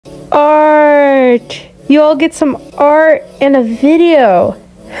art. You all get some art in a video.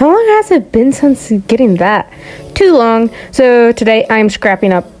 How long has it been since getting that? Too long. So today I'm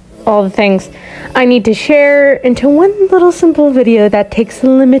scrapping up all the things I need to share into one little simple video that takes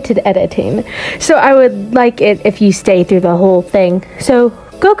limited editing. So I would like it if you stay through the whole thing. So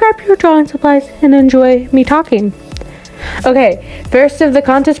go grab your drawing supplies and enjoy me talking. Okay, first of the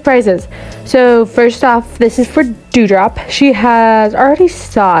contest prizes. So first off, this is for Dewdrop. She has already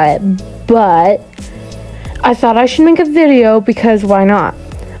saw it, but I thought I should make a video because why not?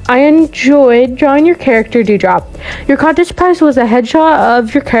 I enjoyed drawing your character, Dewdrop. Your contest prize was a headshot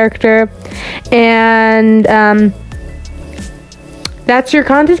of your character, and that's your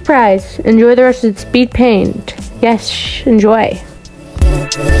contest prize. Enjoy the rest of the speed paint. Yes, enjoy.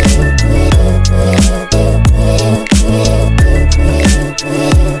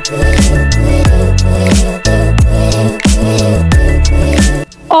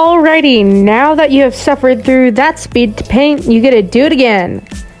 Alrighty, now that you have suffered through that speed to paint, you get to do it again.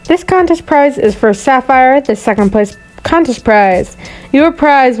 This contest prize is for Sapphire, the second place contest prize. Your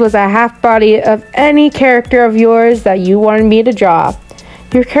prize was a half body of any character of yours that you wanted me to draw.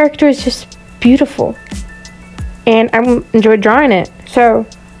 Your character is just beautiful, and I enjoyed drawing it. So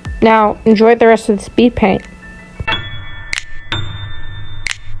now enjoy the rest of the speed paint.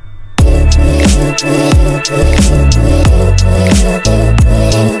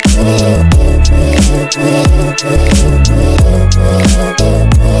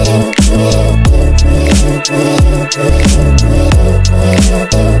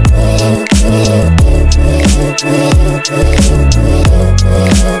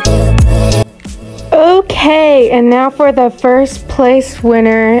 Okay, and now for the first place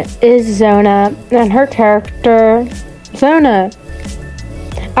winner is Zona, and her character, Zona.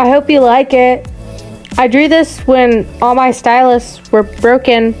 I hope you like it. I drew this when all my stylus were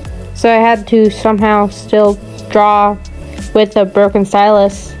broken, so I had to somehow still draw with a broken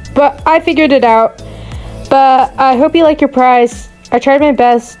stylus. But I figured it out. But I hope you like your prize. I tried my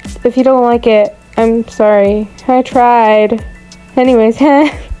best. If you don't like it, I'm sorry. I tried. Anyways,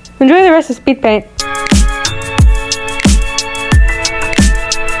 enjoy the rest of speed paint.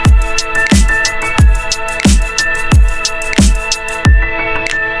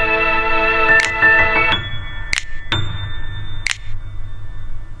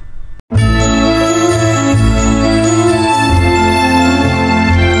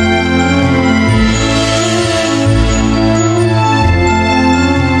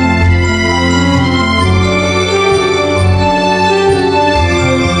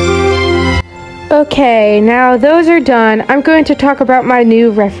 Okay, now those are done. I'm going to talk about my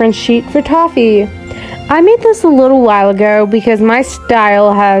new reference sheet for Toffee. I made this a little while ago because my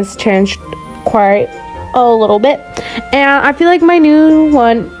style has changed quite a little bit, and I feel like my new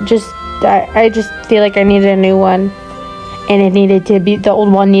one I just feel like I needed a new one, and the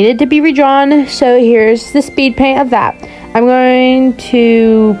old one needed to be redrawn. So here's the speed paint of that. I'm going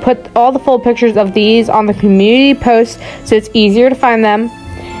to put all the full pictures of these on the community post so it's easier to find them.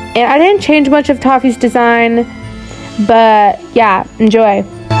 And I didn't change much of Toffee's design, but yeah, enjoy.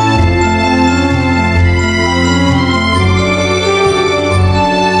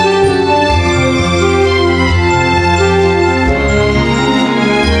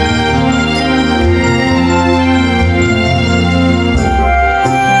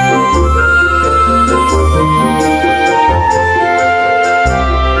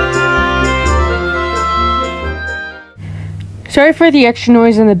 Sorry for the extra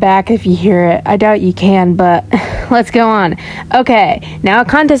noise in the back if you hear it. I doubt you can, but let's go on. Okay, now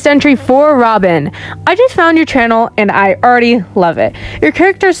contest entry for Robin. I just found your channel and I already love it. Your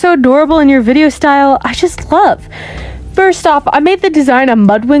character is so adorable and your video style I just love. First off, I made the design a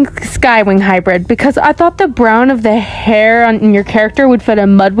Mudwing Skywing hybrid because I thought the brown of the hair on your character would fit a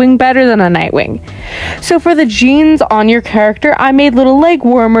Mudwing better than a Nightwing. So for the jeans on your character, I made little leg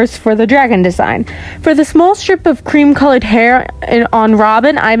warmers for the dragon design. For the small strip of cream colored hair on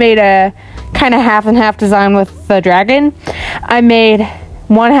Robin, I made a kind of half and half design with the dragon. I made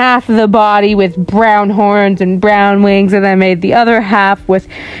one half of the body with brown horns and brown wings, and I made the other half with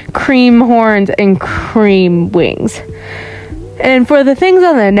cream horns and cream wings. And for the things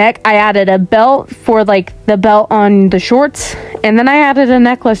on the neck, I added a belt for like the belt on the shorts, and then I added a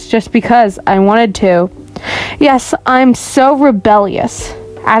necklace just because I wanted to. Yes, I'm so rebellious,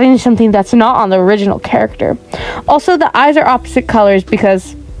 adding something that's not on the original character. Also, the eyes are opposite colors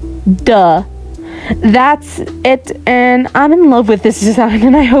because duh. That's it, and I'm in love with this design,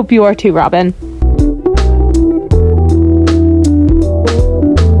 and I hope you are too, Robin.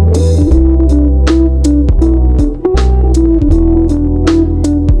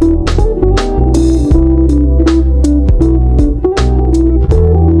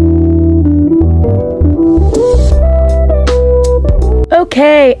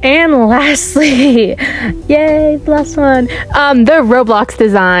 And lastly, yay, the last one, the Roblox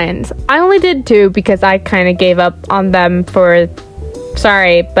designs. I only did 2 because I kind of gave up on them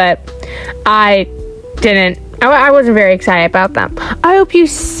sorry, but I wasn't very excited about them. I hope you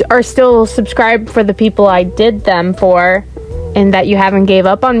are still subscribed for the people I did them for, and that you haven't gave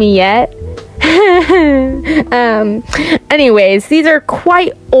up on me yet. Anyways, these are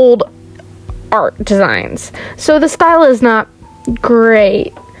quite old art designs, so the style is not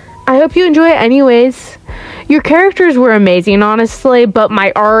great. I hope you enjoy it anyways. Your characters were amazing, honestly, but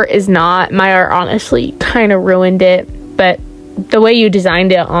my art is not. My art honestly kind of ruined it, but the way you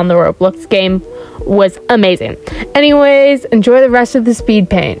designed it on the Roblox game was amazing. Anyways, enjoy the rest of the speed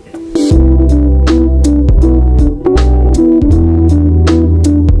paint.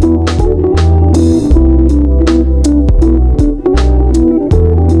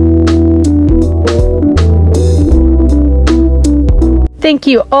 Thank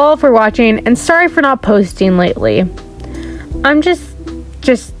you all for watching, and sorry for not posting lately. I'm just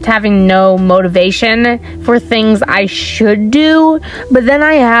having no motivation for things I should do, but then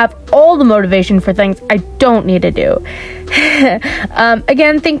I have all the motivation for things I don't need to do.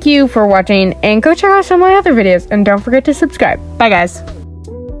 Again, thank you for watching, and go check out some of my other videos, and don't forget to subscribe. Bye, guys.